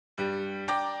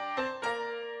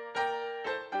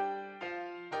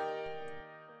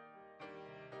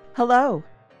Hello,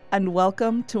 and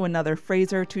welcome to another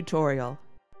Frazer tutorial.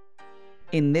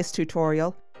 In this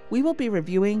tutorial, we will be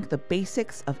reviewing the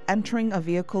basics of entering a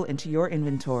vehicle into your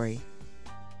inventory.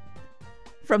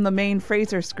 From the main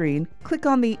Frazer screen, click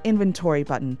on the Inventory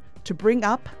button to bring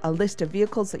up a list of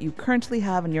vehicles that you currently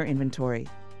have in your inventory.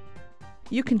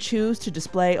 You can choose to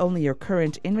display only your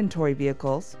current inventory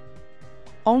vehicles,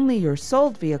 only your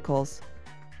sold vehicles,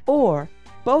 or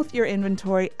both your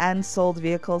inventory and sold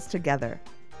vehicles together.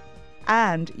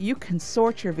 And you can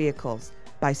sort your vehicles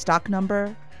by stock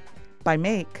number, by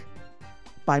make,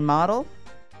 by model,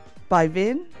 by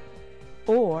VIN,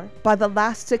 or by the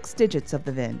last 6 digits of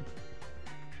the VIN.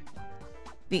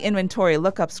 The Inventory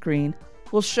Lookup screen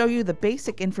will show you the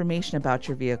basic information about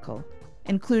your vehicle,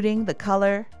 including the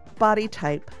color, body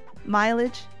type,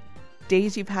 mileage,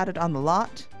 days you've had it on the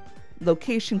lot,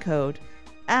 location code,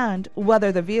 and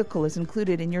whether the vehicle is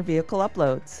included in your vehicle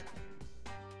uploads.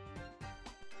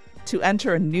 To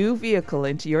enter a new vehicle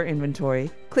into your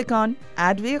inventory, click on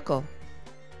Add Vehicle.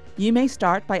 You may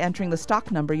start by entering the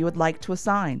stock number you would like to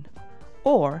assign,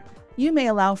 or you may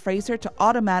allow Frazer to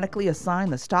automatically assign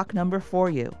the stock number for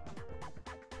you.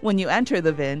 When you enter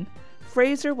the VIN,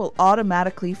 Frazer will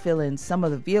automatically fill in some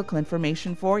of the vehicle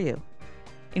information for you,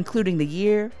 including the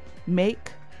year,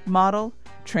 make, model,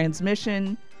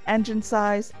 transmission, engine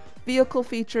size, vehicle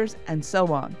features, and so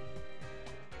on.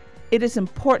 It is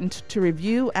important to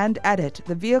review and edit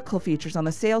the vehicle features on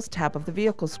the Sales tab of the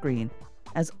vehicle screen,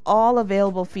 as all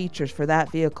available features for that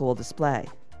vehicle will display.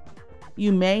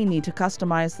 You may need to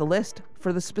customize the list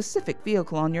for the specific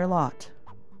vehicle on your lot.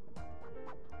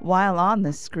 While on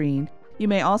this screen, you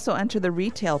may also enter the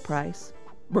retail price,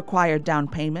 required down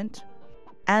payment,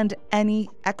 and any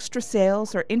extra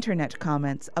sales or internet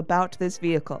comments about this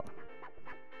vehicle.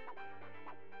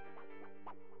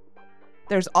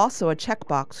 There's also a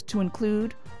checkbox to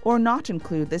include or not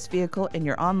include this vehicle in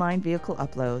your online vehicle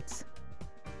uploads.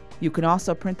 You can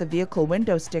also print the vehicle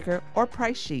window sticker or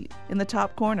price sheet in the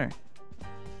top corner.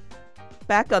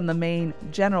 Back on the main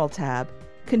General tab,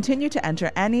 continue to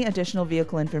enter any additional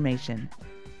vehicle information.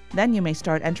 Then you may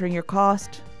start entering your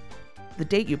cost, the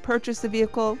date you purchased the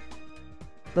vehicle,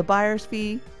 the buyer's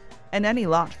fee, and any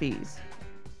lot fees.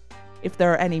 If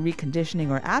there are any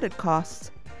reconditioning or added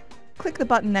costs, click the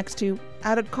button next to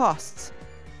Added Costs,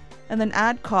 and then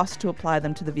add costs to apply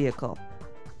them to the vehicle.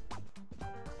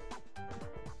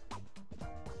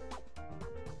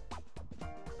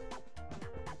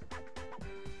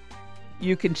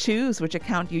 You can choose which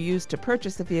account you use to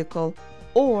purchase the vehicle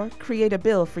or create a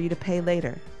bill for you to pay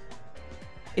later.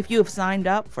 If you have signed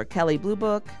up for Kelley Blue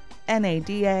Book,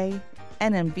 NADA,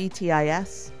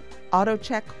 NMVTIS,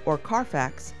 AutoCheck, or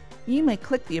Carfax, you may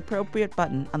click the appropriate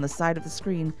button on the side of the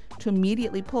screen to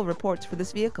immediately pull reports for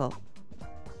this vehicle.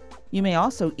 You may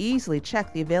also easily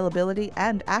check the availability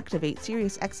and activate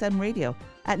SiriusXM radio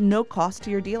at no cost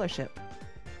to your dealership.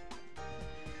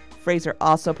 Frazer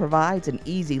also provides an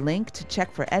easy link to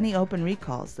check for any open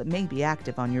recalls that may be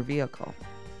active on your vehicle.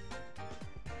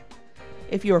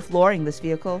 If you are flooring this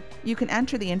vehicle, you can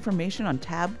enter the information on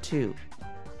tab 2.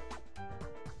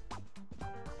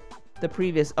 The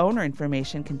previous owner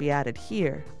information can be added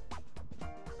here.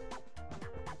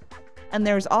 And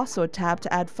there is also a tab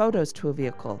to add photos to a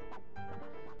vehicle,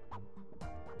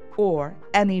 or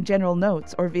any general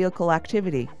notes or vehicle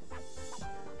activity.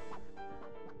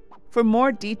 For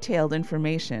more detailed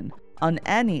information on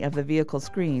any of the vehicle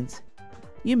screens,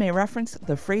 you may reference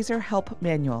the Frazer Help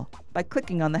Manual by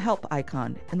clicking on the Help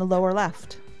icon in the lower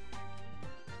left.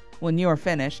 When you are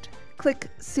finished, click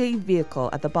Save Vehicle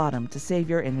at the bottom to save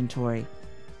your inventory.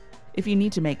 If you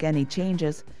need to make any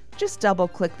changes, just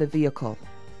double-click the vehicle,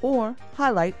 or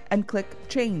highlight and click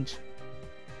Change.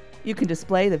 You can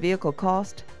display the vehicle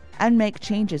cost and make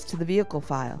changes to the vehicle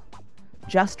file.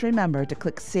 Just remember to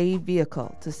click Save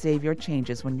Vehicle to save your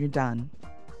changes when you're done.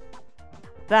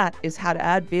 That is how to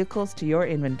add vehicles to your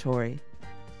inventory.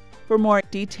 For more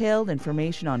detailed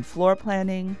information on floor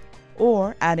planning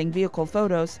or adding vehicle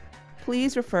photos,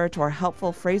 please refer to our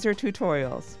helpful Frazer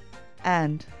tutorials.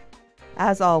 And,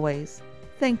 as always,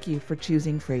 thank you for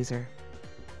choosing Frazer.